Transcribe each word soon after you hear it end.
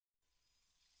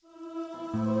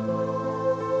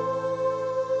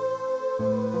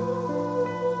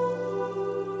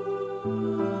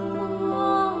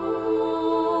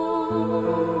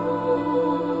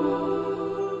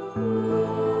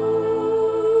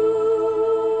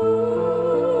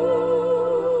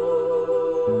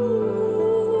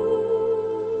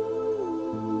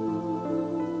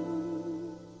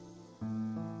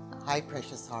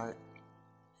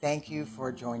Thank you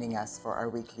for joining us for our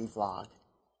weekly vlog.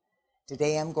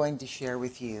 Today I'm going to share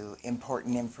with you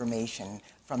important information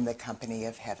from the Company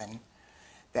of Heaven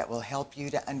that will help you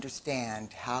to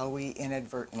understand how we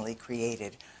inadvertently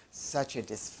created such a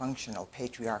dysfunctional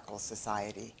patriarchal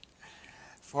society.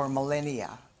 For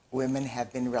millennia, women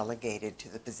have been relegated to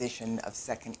the position of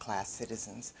second-class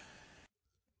citizens.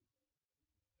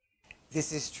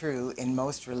 This is true in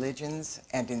most religions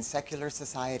and in secular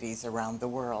societies around the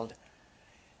world.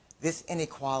 This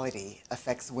inequality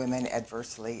affects women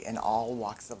adversely in all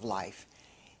walks of life,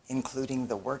 including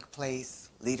the workplace,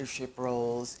 leadership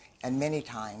roles, and many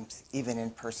times even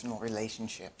in personal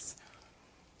relationships.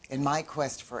 In my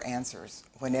quest for answers,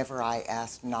 whenever I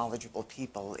asked knowledgeable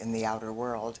people in the outer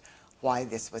world why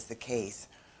this was the case,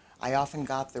 I often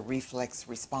got the reflex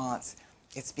response,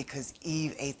 "It's because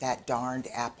Eve ate that darned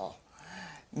apple."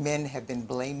 Men have been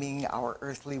blaming our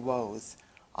earthly woes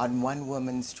on one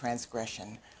woman's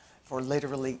transgression for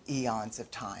literally eons of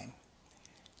time.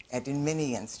 And in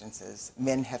many instances,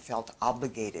 men have felt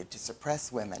obligated to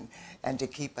suppress women and to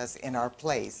keep us in our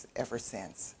place ever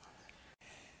since.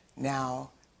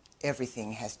 Now,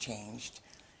 everything has changed,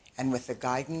 and with the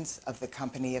guidance of the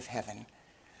Company of Heaven,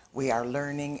 we are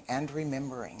learning and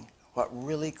remembering what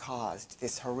really caused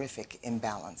this horrific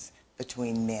imbalance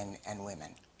between men and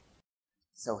women.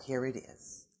 So here it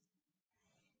is.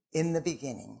 In the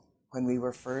beginning, when we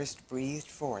were first breathed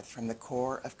forth from the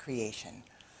core of creation,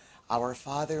 our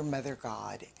Father, Mother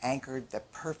God anchored the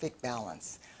perfect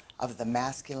balance of the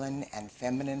masculine and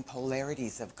feminine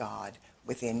polarities of God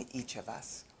within each of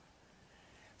us.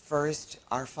 First,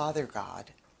 our Father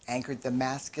God anchored the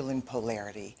masculine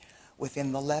polarity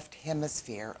within the left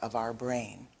hemisphere of our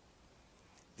brain.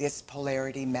 This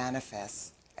polarity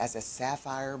manifests as a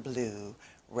sapphire blue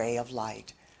ray of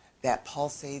light that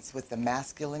pulsates with the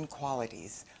masculine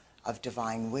qualities of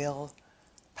divine will,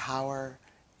 power,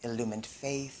 illumined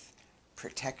faith,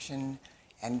 protection,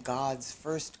 and God's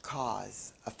first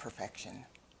cause of perfection.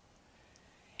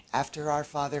 After our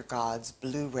Father God's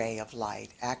blue ray of light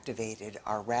activated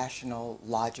our rational,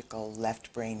 logical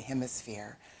left brain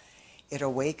hemisphere, it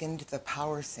awakened the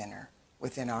power center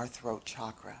within our throat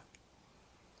chakra.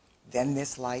 Then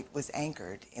this light was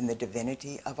anchored in the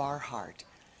divinity of our heart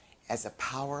as a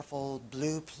powerful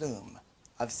blue plume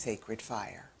of sacred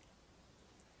fire.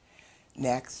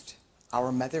 Next,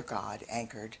 our Mother God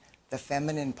anchored the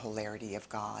feminine polarity of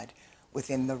God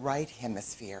within the right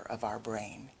hemisphere of our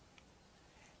brain.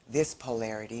 This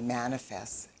polarity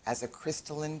manifests as a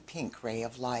crystalline pink ray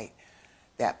of light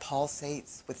that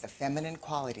pulsates with the feminine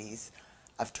qualities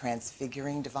of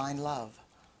transfiguring divine love,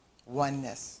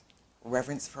 oneness,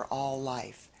 reverence for all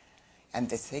life, and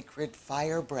the sacred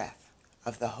fire breath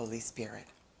of the Holy Spirit.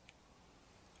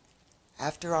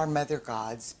 After our Mother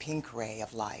God's pink ray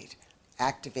of light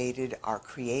activated our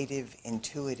creative,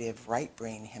 intuitive right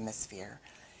brain hemisphere,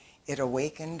 it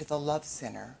awakened the love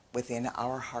center within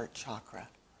our heart chakra.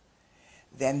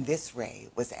 Then this ray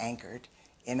was anchored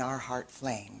in our heart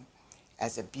flame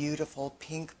as a beautiful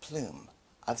pink plume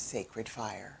of sacred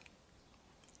fire.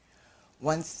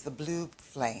 Once the blue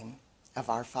flame of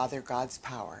our Father God's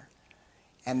power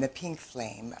and the pink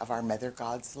flame of our Mother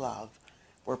God's love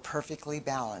were perfectly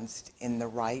balanced in the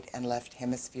right and left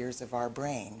hemispheres of our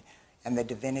brain and the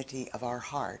divinity of our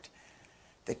heart,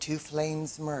 the two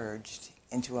flames merged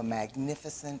into a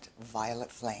magnificent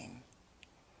violet flame.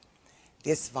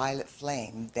 This violet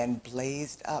flame then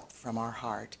blazed up from our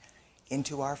heart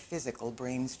into our physical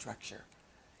brain structure,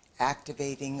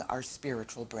 activating our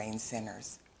spiritual brain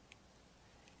centers.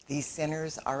 These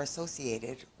centers are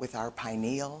associated with our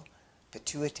pineal,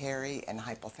 pituitary, and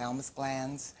hypothalamus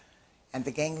glands, and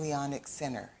the ganglionic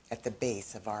center at the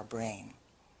base of our brain.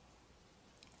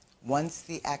 Once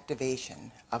the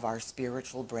activation of our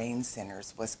spiritual brain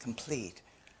centers was complete,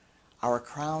 our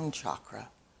crown chakra,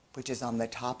 which is on the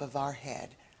top of our head,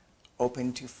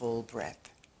 opened to full breadth.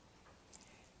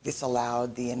 This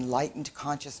allowed the enlightened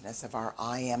consciousness of our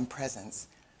I Am presence,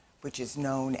 which is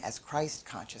known as Christ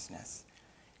consciousness,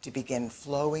 to begin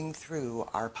flowing through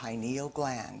our pineal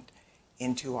gland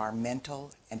into our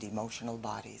mental and emotional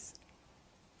bodies.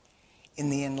 In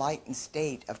the enlightened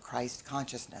state of Christ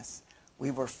consciousness, we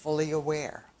were fully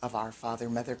aware of our Father,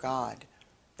 Mother God,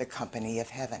 the Company of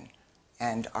Heaven,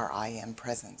 and our I Am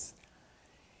presence.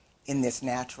 In this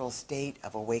natural state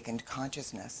of awakened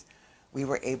consciousness, we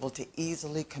were able to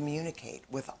easily communicate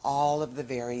with all of the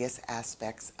various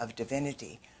aspects of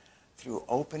divinity through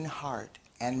open heart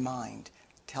and mind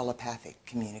telepathic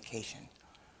communication.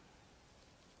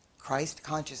 Christ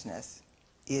consciousness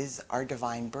is our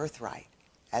divine birthright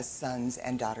as sons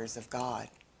and daughters of God.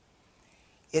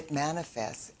 It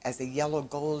manifests as a yellow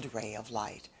gold ray of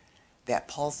light that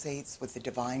pulsates with the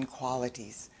divine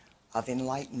qualities of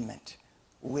enlightenment,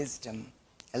 wisdom,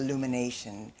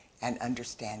 illumination, and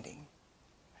understanding.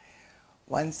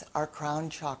 Once our crown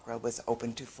chakra was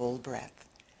open to full breath,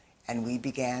 and we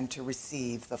began to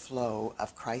receive the flow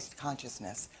of Christ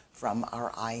consciousness from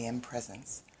our I Am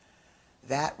presence,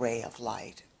 that ray of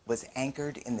light was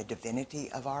anchored in the divinity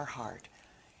of our heart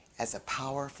as a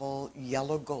powerful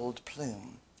yellow gold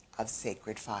plume of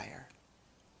sacred fire.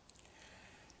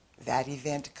 That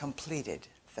event completed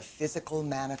the physical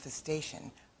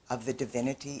manifestation of the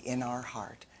divinity in our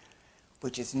heart,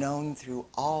 which is known through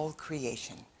all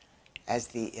creation as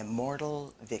the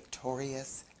immortal,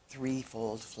 victorious,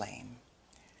 threefold flame.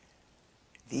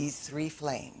 These three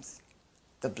flames,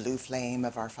 the blue flame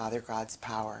of our Father God's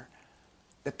power,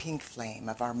 the pink flame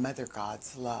of our Mother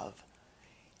God's love,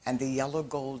 and the yellow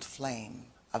gold flame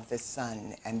of the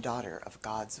Son and Daughter of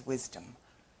God's wisdom,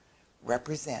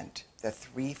 represent the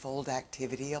threefold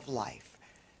activity of life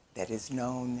that is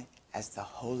known as the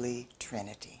Holy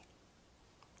Trinity.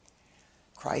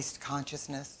 Christ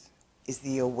consciousness is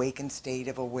the awakened state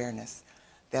of awareness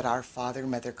that our Father,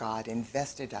 Mother God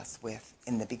invested us with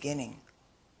in the beginning.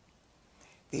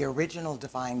 The original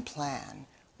divine plan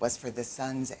was for the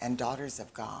sons and daughters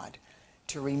of God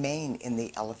to remain in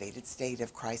the elevated state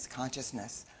of Christ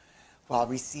consciousness while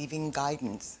receiving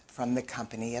guidance from the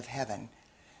company of heaven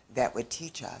that would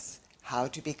teach us how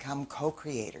to become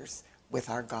co-creators with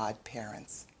our God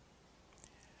parents.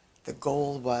 The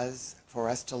goal was for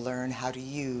us to learn how to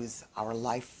use our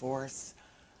life force,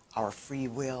 our free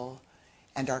will,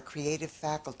 and our creative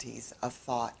faculties of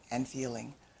thought and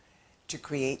feeling to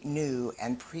create new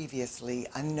and previously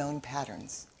unknown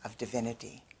patterns of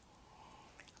divinity,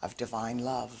 of divine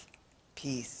love,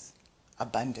 peace,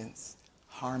 abundance,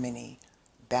 harmony,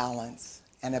 balance,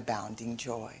 and abounding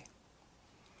joy.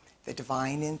 The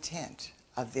divine intent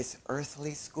of this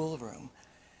earthly schoolroom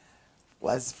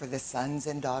was for the sons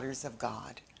and daughters of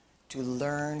God to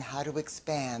learn how to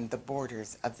expand the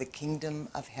borders of the kingdom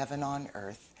of heaven on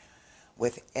earth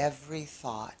with every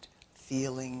thought,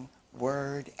 feeling,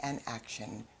 word, and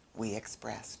action we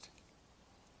expressed.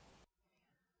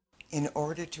 In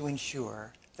order to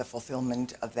ensure the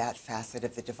fulfillment of that facet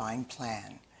of the divine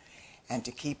plan and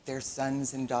to keep their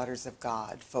sons and daughters of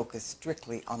God focused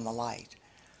strictly on the light,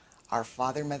 our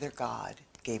Father, Mother God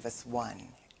gave us one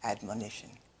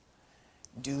admonition.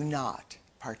 Do not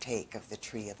partake of the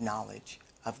tree of knowledge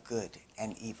of good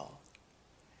and evil.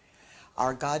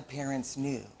 Our godparents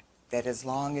knew that as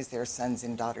long as their sons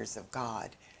and daughters of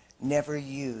God never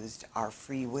used our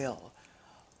free will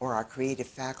or our creative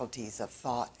faculties of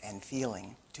thought and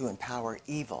feeling to empower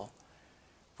evil,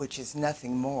 which is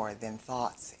nothing more than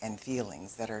thoughts and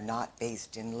feelings that are not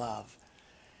based in love,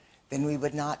 then we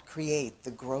would not create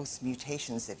the gross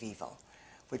mutations of evil,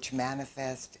 which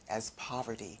manifest as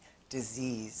poverty,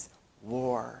 disease,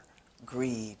 war,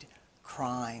 greed,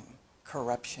 crime,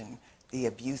 corruption, the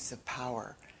abuse of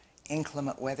power,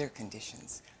 inclement weather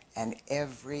conditions, and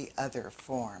every other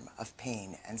form of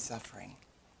pain and suffering.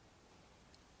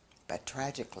 But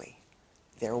tragically,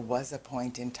 there was a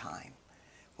point in time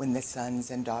when the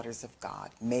sons and daughters of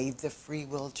God made the free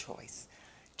will choice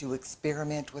to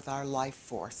experiment with our life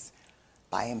force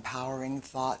by empowering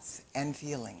thoughts and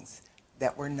feelings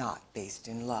that were not based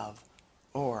in love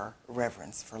or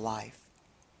reverence for life.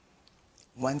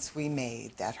 Once we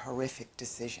made that horrific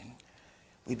decision,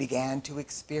 we began to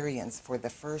experience for the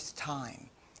first time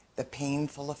the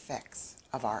painful effects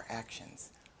of our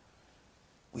actions.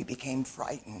 We became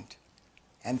frightened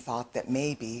and thought that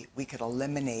maybe we could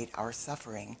eliminate our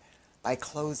suffering by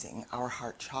closing our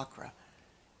heart chakra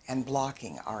and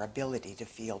blocking our ability to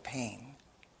feel pain.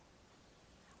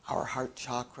 Our heart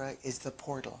chakra is the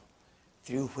portal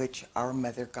through which our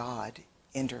Mother God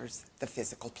enters the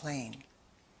physical plane.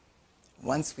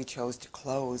 Once we chose to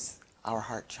close our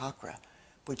heart chakra,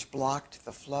 which blocked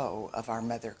the flow of our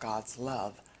Mother God's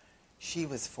love, she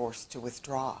was forced to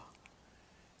withdraw.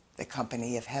 The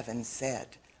company of heaven said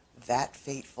that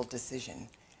fateful decision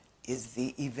is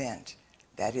the event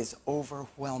that is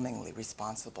overwhelmingly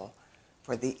responsible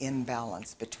for the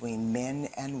imbalance between men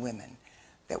and women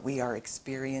that we are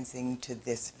experiencing to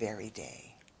this very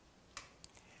day.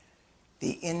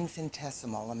 The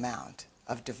infinitesimal amount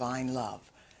of divine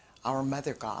love our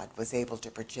Mother God was able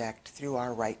to project through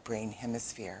our right brain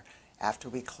hemisphere after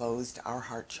we closed our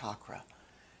heart chakra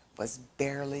was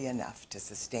barely enough to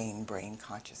sustain brain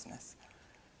consciousness.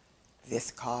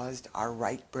 This caused our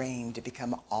right brain to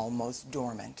become almost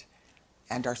dormant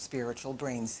and our spiritual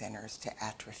brain centers to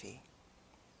atrophy.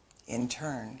 In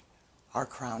turn, our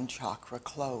crown chakra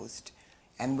closed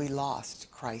and we lost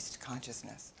Christ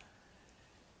consciousness.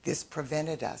 This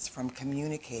prevented us from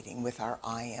communicating with our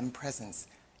I Am presence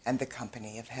and the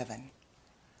company of heaven.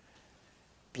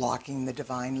 Blocking the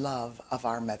divine love of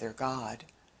our Mother God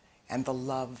and the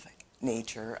love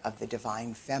nature of the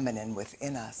divine feminine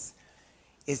within us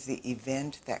is the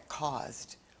event that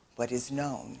caused what is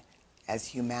known as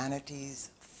humanity's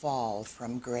fall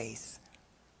from grace.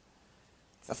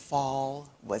 The fall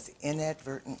was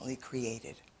inadvertently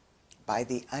created by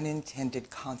the unintended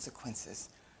consequences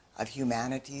of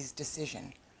humanity's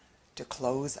decision to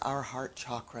close our heart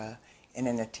chakra in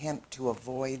an attempt to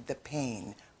avoid the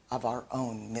pain of our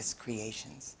own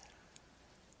miscreations.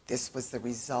 This was the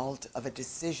result of a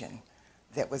decision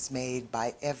that was made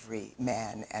by every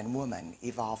man and woman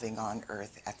evolving on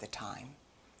earth at the time.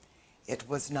 It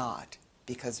was not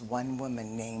because one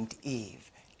woman named Eve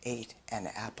ate an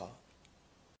apple.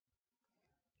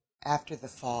 After the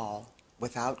fall,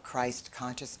 without Christ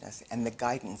consciousness and the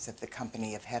guidance of the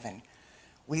company of heaven,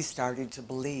 we started to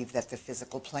believe that the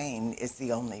physical plane is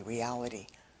the only reality,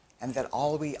 and that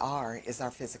all we are is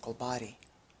our physical body.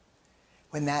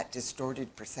 When that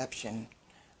distorted perception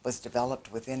was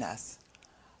developed within us,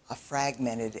 a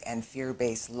fragmented and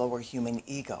fear-based lower human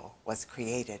ego was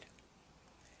created.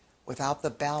 Without the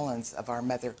balance of our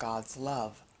Mother God's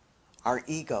love, our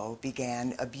ego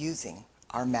began abusing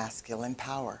our masculine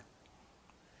power.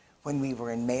 When we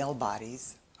were in male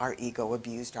bodies, our ego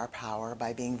abused our power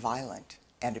by being violent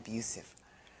and abusive.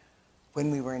 When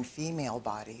we were in female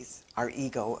bodies, our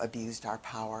ego abused our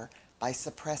power by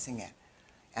suppressing it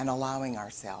and allowing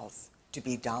ourselves to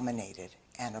be dominated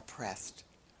and oppressed.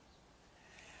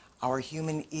 Our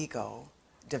human ego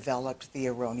developed the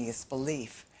erroneous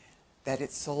belief that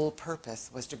its sole purpose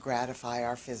was to gratify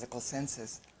our physical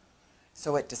senses.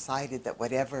 So it decided that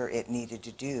whatever it needed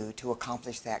to do to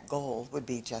accomplish that goal would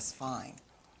be just fine.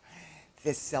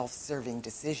 This self-serving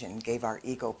decision gave our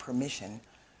ego permission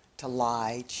to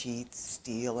lie, cheat,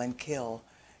 steal, and kill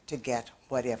to get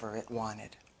whatever it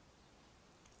wanted.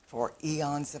 For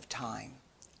eons of time,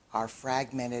 our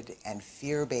fragmented and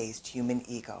fear-based human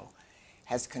ego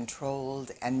has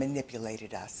controlled and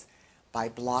manipulated us by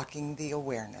blocking the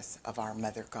awareness of our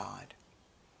Mother God.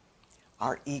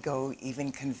 Our ego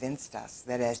even convinced us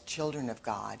that as children of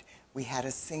God, we had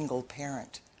a single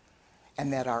parent,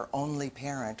 and that our only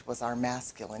parent was our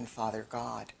masculine Father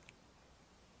God.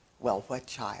 Well, what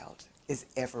child is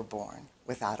ever born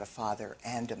without a father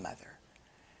and a mother?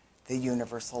 The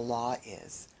universal law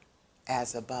is,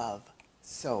 as above,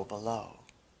 so below.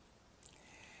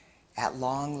 At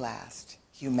long last,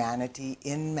 humanity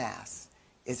en masse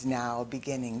is now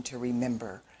beginning to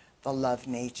remember the love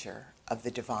nature of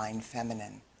the divine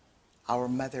feminine, our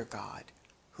Mother God,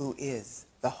 who is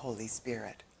the Holy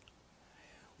Spirit.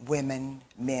 Women,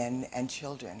 men, and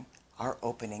children are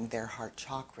opening their heart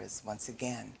chakras once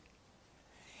again.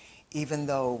 Even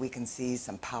though we can see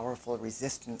some powerful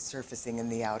resistance surfacing in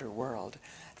the outer world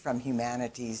from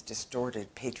humanity's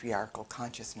distorted patriarchal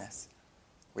consciousness,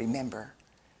 remember,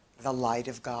 the light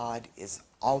of God is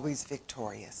always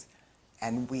victorious,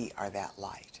 and we are that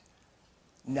light.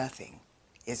 Nothing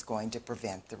is going to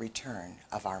prevent the return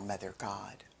of our Mother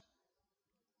God.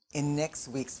 In next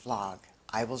week's vlog,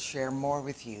 I will share more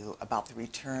with you about the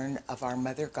return of our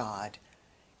Mother God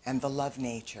and the love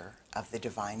nature of the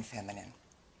Divine Feminine.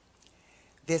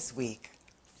 This week,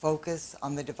 focus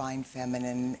on the Divine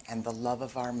Feminine and the love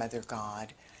of our Mother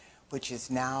God, which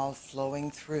is now flowing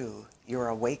through your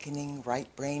awakening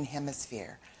right brain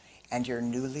hemisphere and your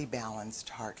newly balanced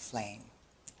heart flame.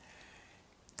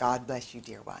 God bless you,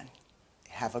 dear one.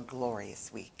 Have a glorious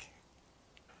week.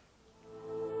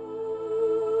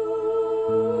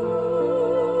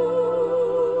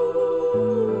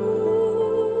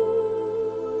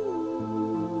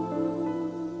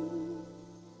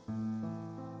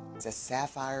 It's a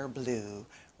sapphire blue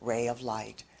ray of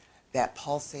light that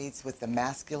pulsates with the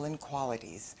masculine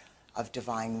qualities of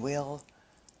divine will,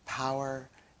 power,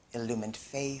 illumined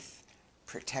faith,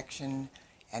 protection,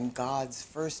 and God's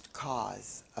first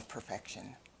cause of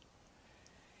perfection.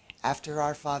 After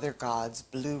our Father God's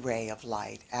blue ray of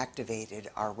light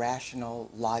activated our rational,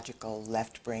 logical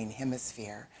left brain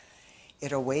hemisphere,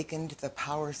 it awakened the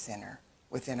power center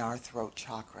within our throat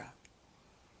chakra.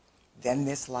 Then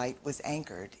this light was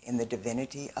anchored in the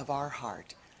divinity of our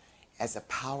heart as a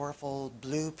powerful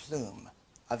blue plume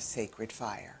of sacred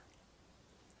fire.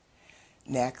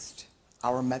 Next,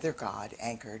 our Mother God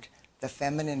anchored the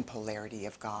feminine polarity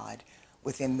of God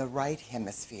within the right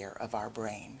hemisphere of our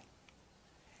brain.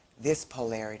 This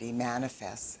polarity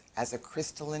manifests as a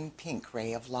crystalline pink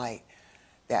ray of light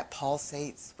that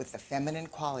pulsates with the feminine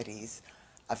qualities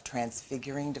of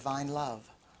transfiguring divine love,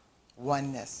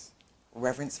 oneness,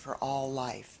 reverence for all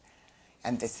life,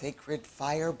 and the sacred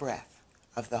fire breath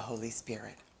of the Holy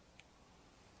Spirit.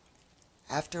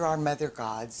 After our Mother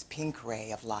God's pink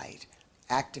ray of light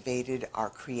activated our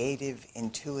creative,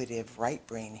 intuitive right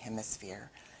brain hemisphere,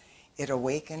 it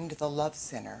awakened the love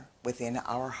center within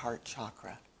our heart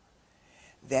chakra.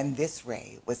 Then this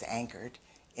ray was anchored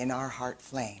in our heart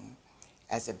flame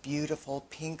as a beautiful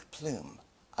pink plume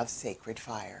of sacred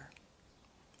fire.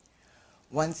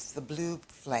 Once the blue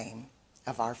flame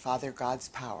of our Father God's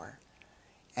power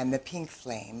and the pink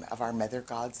flame of our Mother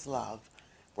God's love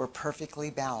were perfectly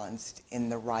balanced in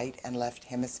the right and left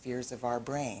hemispheres of our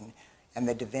brain and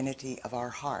the divinity of our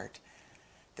heart,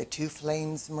 the two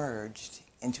flames merged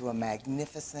into a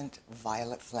magnificent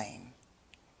violet flame.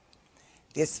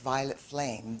 This violet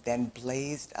flame then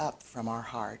blazed up from our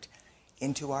heart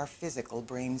into our physical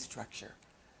brain structure,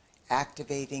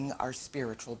 activating our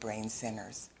spiritual brain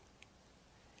centers.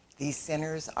 These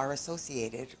centers are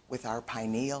associated with our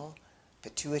pineal,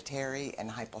 pituitary, and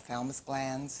hypothalamus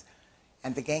glands,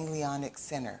 and the ganglionic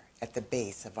center at the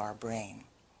base of our brain.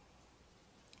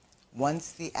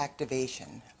 Once the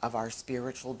activation of our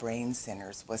spiritual brain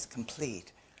centers was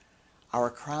complete, our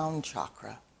crown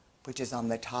chakra, which is on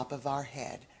the top of our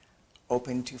head,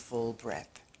 opened to full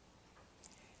breadth.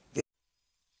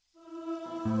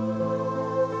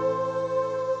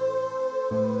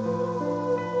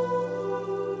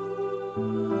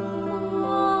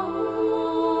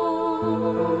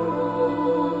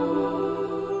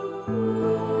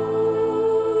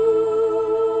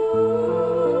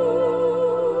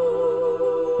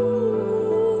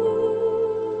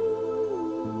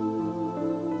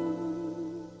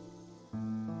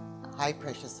 Hi,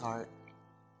 precious heart.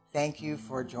 Thank you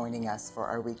for joining us for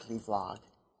our weekly vlog.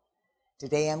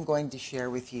 Today I'm going to share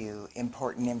with you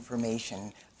important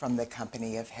information from the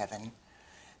company of heaven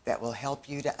that will help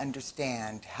you to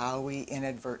understand how we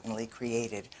inadvertently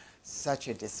created such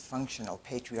a dysfunctional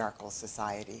patriarchal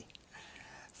society.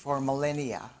 For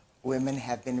millennia, women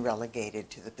have been relegated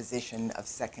to the position of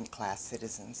second-class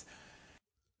citizens.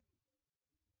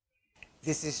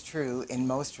 This is true in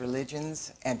most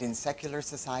religions and in secular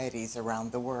societies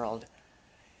around the world.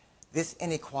 This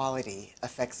inequality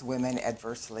affects women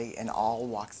adversely in all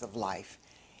walks of life,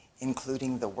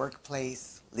 including the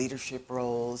workplace, leadership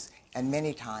roles, and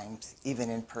many times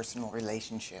even in personal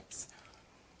relationships.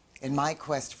 In my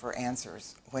quest for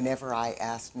answers, whenever I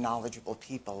asked knowledgeable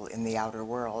people in the outer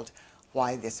world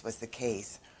why this was the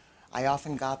case, I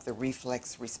often got the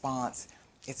reflex response,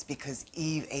 "It's because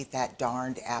Eve ate that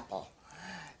darned apple."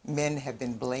 Men have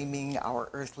been blaming our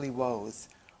earthly woes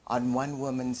on one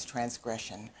woman's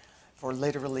transgression for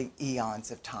literally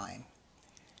eons of time.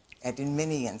 And in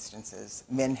many instances,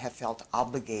 men have felt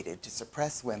obligated to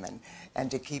suppress women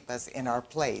and to keep us in our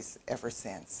place ever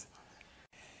since.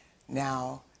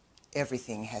 Now,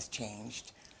 everything has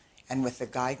changed, and with the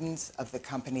guidance of the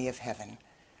company of heaven,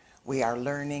 we are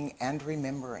learning and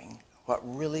remembering what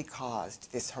really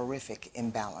caused this horrific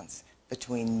imbalance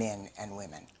between men and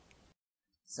women.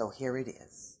 So here it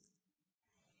is.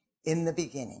 In the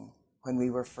beginning, when we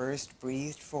were first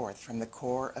breathed forth from the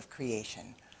core of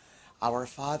creation, our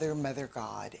Father, Mother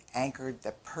God anchored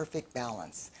the perfect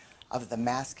balance of the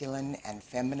masculine and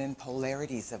feminine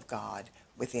polarities of God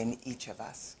within each of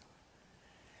us.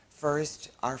 First,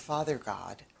 our Father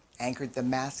God anchored the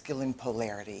masculine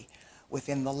polarity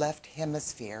within the left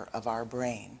hemisphere of our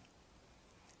brain.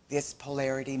 This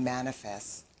polarity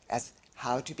manifests as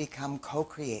how to become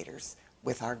co-creators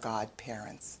with our God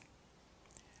parents.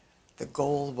 The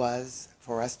goal was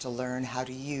for us to learn how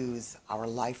to use our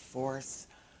life force,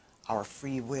 our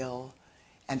free will,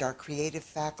 and our creative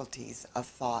faculties of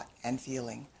thought and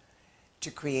feeling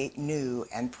to create new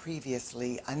and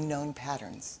previously unknown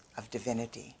patterns of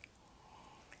divinity,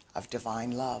 of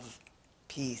divine love,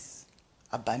 peace,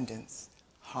 abundance,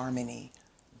 harmony,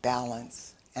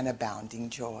 balance, and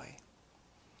abounding joy.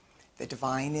 The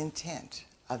divine intent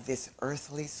of this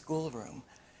earthly schoolroom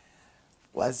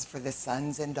was for the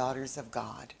sons and daughters of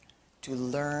God to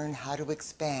learn how to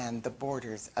expand the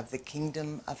borders of the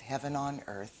kingdom of heaven on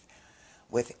earth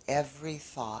with every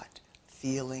thought,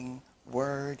 feeling,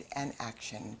 word, and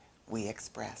action we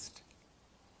expressed.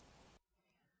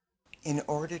 In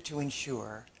order to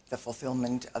ensure the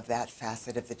fulfillment of that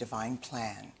facet of the divine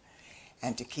plan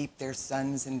and to keep their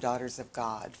sons and daughters of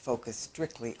God focused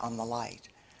strictly on the light,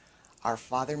 our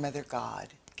Father, Mother God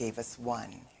gave us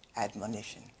one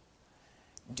admonition.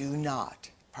 Do not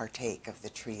partake of the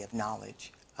tree of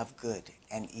knowledge of good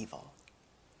and evil.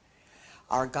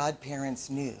 Our godparents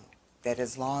knew that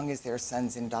as long as their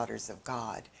sons and daughters of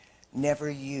God never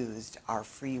used our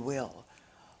free will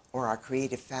or our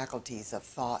creative faculties of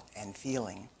thought and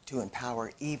feeling to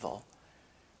empower evil,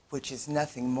 which is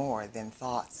nothing more than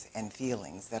thoughts and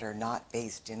feelings that are not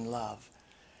based in love,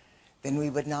 then we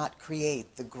would not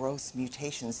create the gross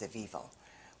mutations of evil,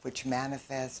 which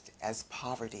manifest as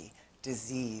poverty,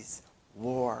 disease,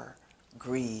 war,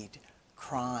 greed,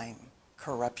 crime,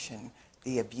 corruption,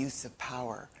 the abuse of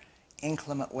power,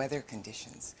 inclement weather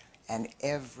conditions, and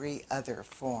every other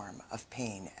form of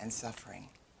pain and suffering.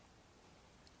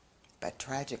 But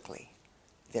tragically,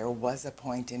 there was a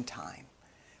point in time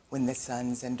when the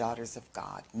sons and daughters of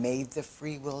God made the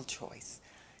free will choice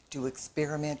to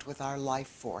experiment with our life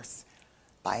force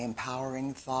by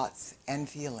empowering thoughts and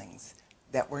feelings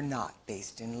that were not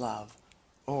based in love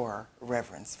or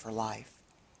reverence for life.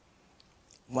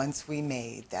 Once we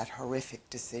made that horrific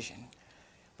decision,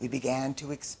 we began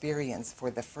to experience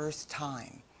for the first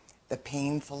time the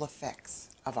painful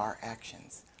effects of our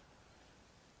actions.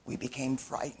 We became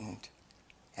frightened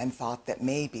and thought that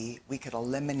maybe we could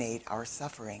eliminate our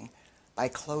suffering by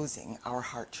closing our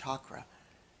heart chakra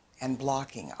and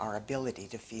blocking our ability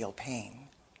to feel pain.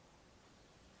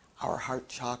 Our heart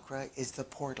chakra is the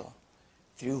portal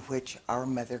through which our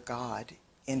Mother God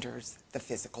enters the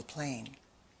physical plane.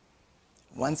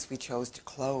 Once we chose to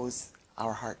close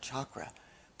our heart chakra,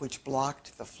 which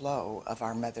blocked the flow of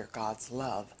our Mother God's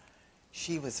love,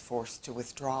 she was forced to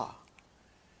withdraw.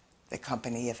 The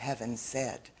company of heaven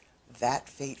said that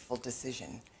fateful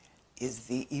decision is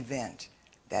the event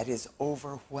that is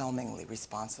overwhelmingly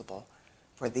responsible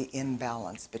for the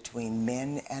imbalance between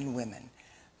men and women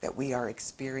that we are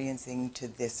experiencing to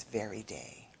this very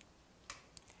day.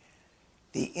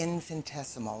 The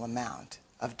infinitesimal amount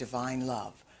of divine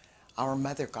love our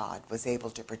Mother God was able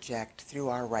to project through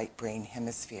our right brain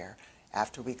hemisphere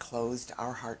after we closed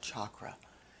our heart chakra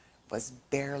was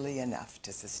barely enough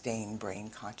to sustain brain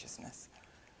consciousness.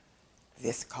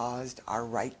 This caused our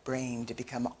right brain to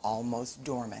become almost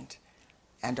dormant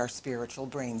and our spiritual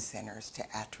brain centers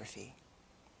to atrophy.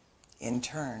 In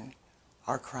turn,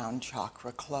 our crown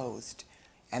chakra closed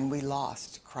and we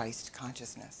lost Christ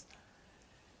consciousness.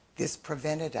 This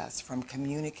prevented us from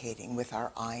communicating with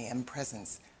our I Am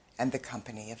presence and the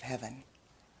company of heaven.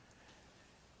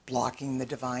 Blocking the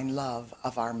divine love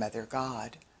of our Mother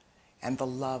God and the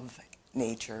love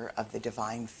nature of the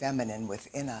divine feminine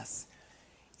within us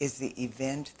is the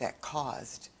event that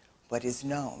caused what is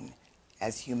known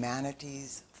as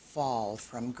humanity's fall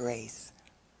from grace.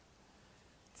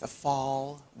 The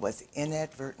fall was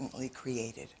inadvertently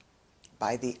created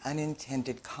by the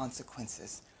unintended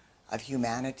consequences of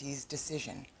humanity's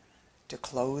decision to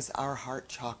close our heart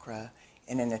chakra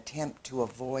in an attempt to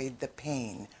avoid the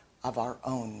pain of our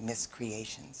own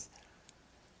miscreations.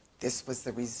 This was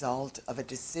the result of a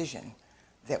decision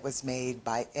that was made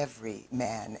by every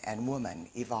man and woman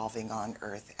evolving on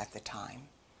earth at the time.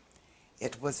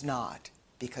 It was not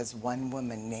because one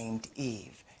woman named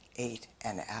Eve ate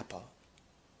an apple.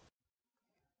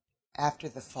 After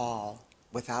the fall,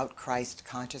 without Christ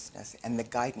consciousness and the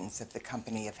guidance of the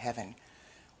company of heaven,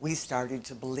 we started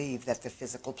to believe that the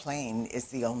physical plane is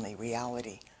the only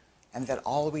reality, and that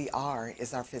all we are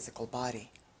is our physical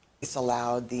body. This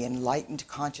allowed the enlightened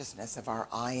consciousness of our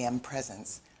I Am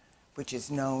presence, which is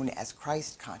known as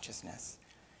Christ consciousness,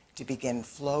 to begin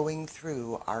flowing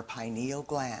through our pineal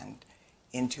gland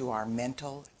into our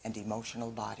mental and emotional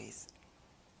bodies.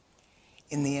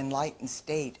 In the enlightened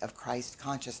state of Christ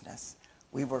consciousness,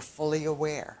 we were fully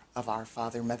aware of our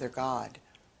Father, Mother God,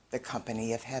 the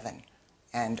company of heaven,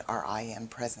 and our I Am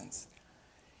presence.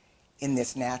 In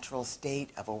this natural state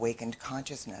of awakened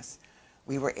consciousness,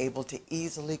 we were able to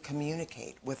easily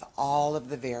communicate with all of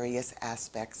the various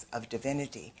aspects of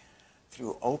divinity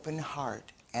through open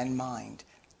heart and mind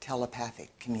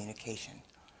telepathic communication.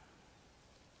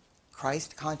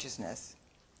 Christ consciousness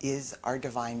is our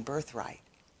divine birthright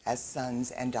as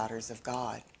sons and daughters of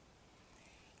God.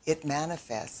 It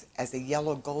manifests as a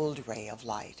yellow gold ray of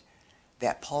light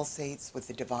that pulsates with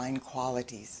the divine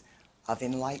qualities of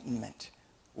enlightenment,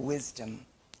 wisdom,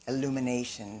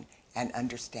 illumination, and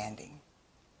understanding.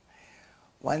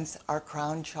 Once our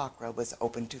crown chakra was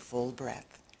open to full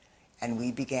breadth, and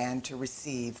we began to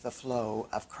receive the flow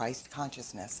of Christ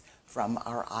consciousness from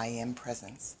our I Am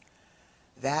presence,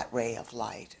 that ray of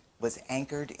light was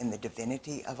anchored in the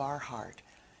divinity of our heart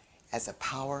as a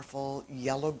powerful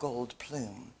yellow gold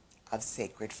plume of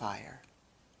sacred fire.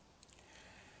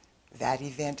 That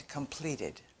event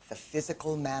completed the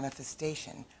physical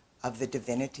manifestation of the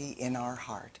divinity in our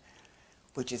heart,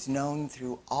 which is known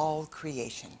through all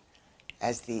creation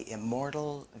as the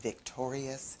immortal,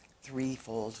 victorious,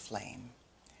 threefold flame.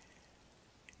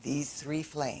 These three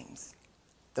flames,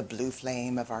 the blue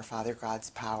flame of our Father God's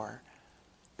power,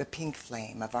 the pink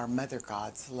flame of our Mother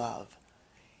God's love,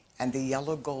 and the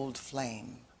yellow gold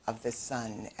flame of the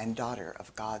Son and Daughter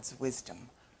of God's wisdom,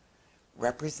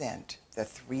 represent the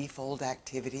threefold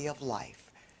activity of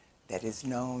life that is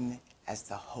known as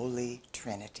the Holy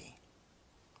Trinity.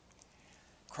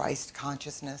 Christ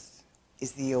consciousness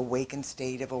is the awakened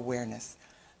state of awareness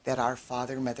that our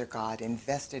Father, Mother God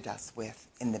invested us with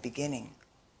in the beginning.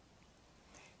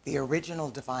 The original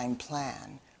divine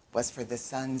plan was for the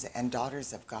sons and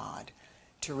daughters of God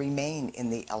to remain in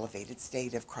the elevated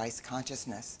state of Christ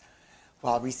consciousness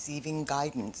while receiving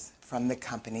guidance from the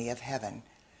company of heaven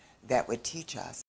that would teach us